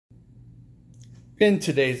In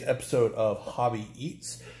today's episode of Hobby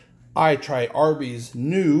Eats, I try Arby's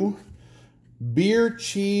new beer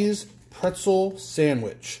cheese pretzel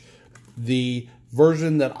sandwich. The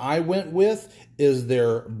version that I went with is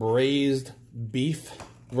their braised beef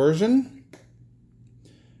version.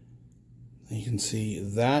 You can see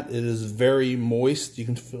that it is very moist. You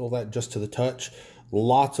can feel that just to the touch.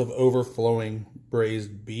 Lots of overflowing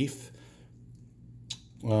braised beef.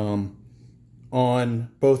 On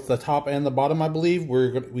both the top and the bottom, I believe,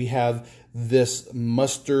 we have this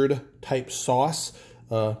mustard type sauce,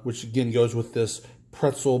 which again goes with this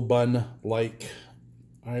pretzel bun-like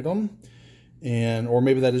item, or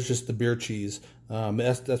maybe that is just the beer cheese.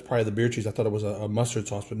 That's probably the beer cheese. I thought it was a mustard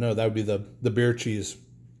sauce, but no, that would be the beer cheese.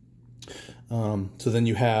 So then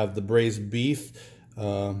you have the braised beef,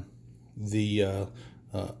 the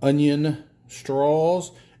onion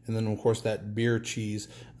straws, and then, of course, that beer cheese,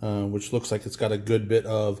 which looks like it's got a good bit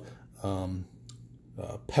of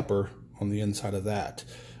pepper on the inside of that.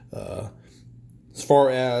 As far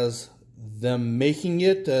as them making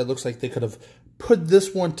it, it looks like they could have put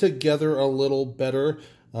this one together a little better,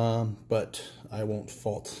 but I won't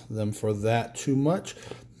fault them for that too much.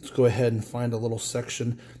 Let's go ahead and find a little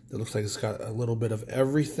section that looks like it's got a little bit of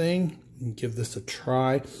everything and give this a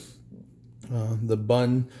try. The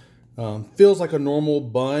bun feels like a normal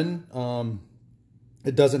bun.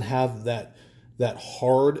 It doesn't have that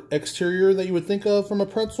hard exterior that you would think of from a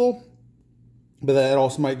pretzel, but that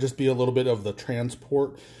also might just be a little bit of the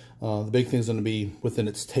transport. The big thing is going to be within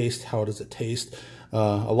its taste. How does it taste?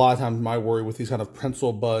 A lot of times my worry with these kind of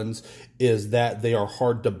pretzel buns is that they are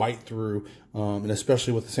hard to bite through, and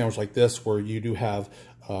especially with a sandwich like this where you do have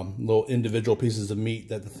little individual pieces of meat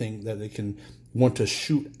that they can want to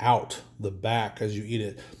shoot out the back as you eat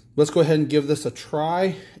it. Let's go ahead and give this a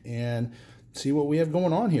try and see what we have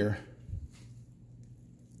going on here.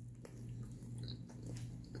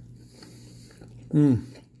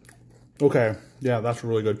 Okay, yeah, that's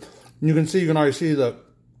really good. You can already see the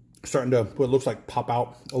starting to what looks like pop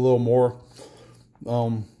out a little more.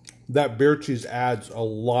 That beer cheese adds a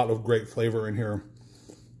lot of great flavor in here,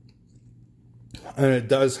 and it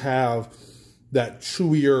does have that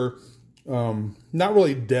chewier, not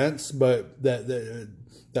really dense, but that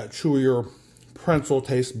chewier pretzel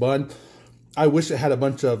taste bun. I wish it had a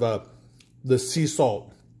bunch of the sea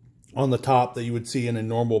salt on the top that you would see in a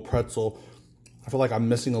normal pretzel. I feel like I'm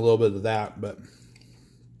missing a little bit of that, but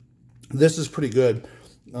this is pretty good.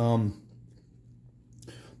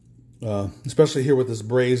 Especially here with this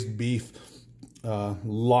braised beef.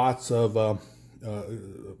 Lots of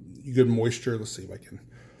good moisture. Let's see if I can.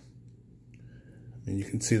 And you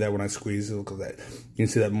can see that when I squeeze it. Look at that. You can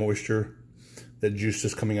see that moisture. That juice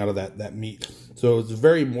just coming out of that meat. So it's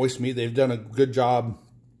very moist meat. They've done a good job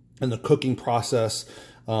in the cooking process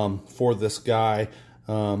for this guy.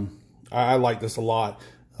 I like this a lot.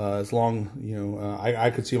 As long, I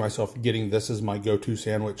could see myself getting this as my go-to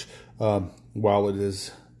sandwich while it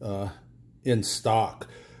is in stock.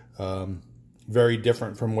 Very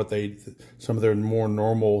different from what some of their more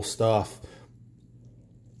normal stuff.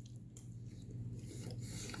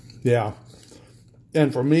 Yeah.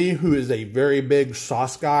 And for me, who is a very big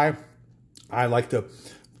sauce guy, I like to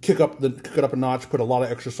kick it up a notch, put a lot of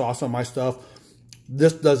extra sauce on my stuff.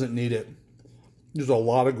 This doesn't need it. There's a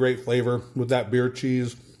lot of great flavor with that beer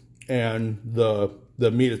cheese, and the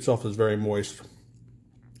meat itself is very moist.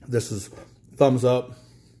 This is thumbs up.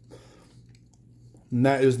 And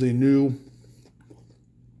that is the new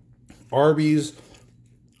Arby's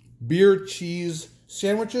beer cheese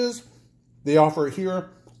sandwiches. They offer it here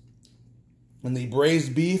in the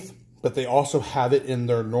braised beef, but they also have it in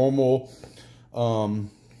their normal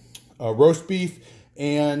roast beef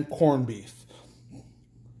and corned beef.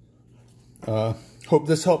 Hope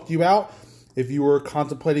this helped you out. If you were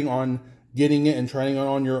contemplating on getting it and trying it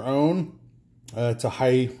on your own, I'd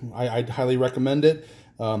highly recommend it.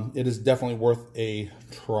 It is definitely worth a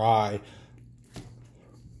try.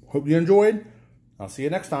 Hope you enjoyed. I'll see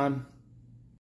you next time.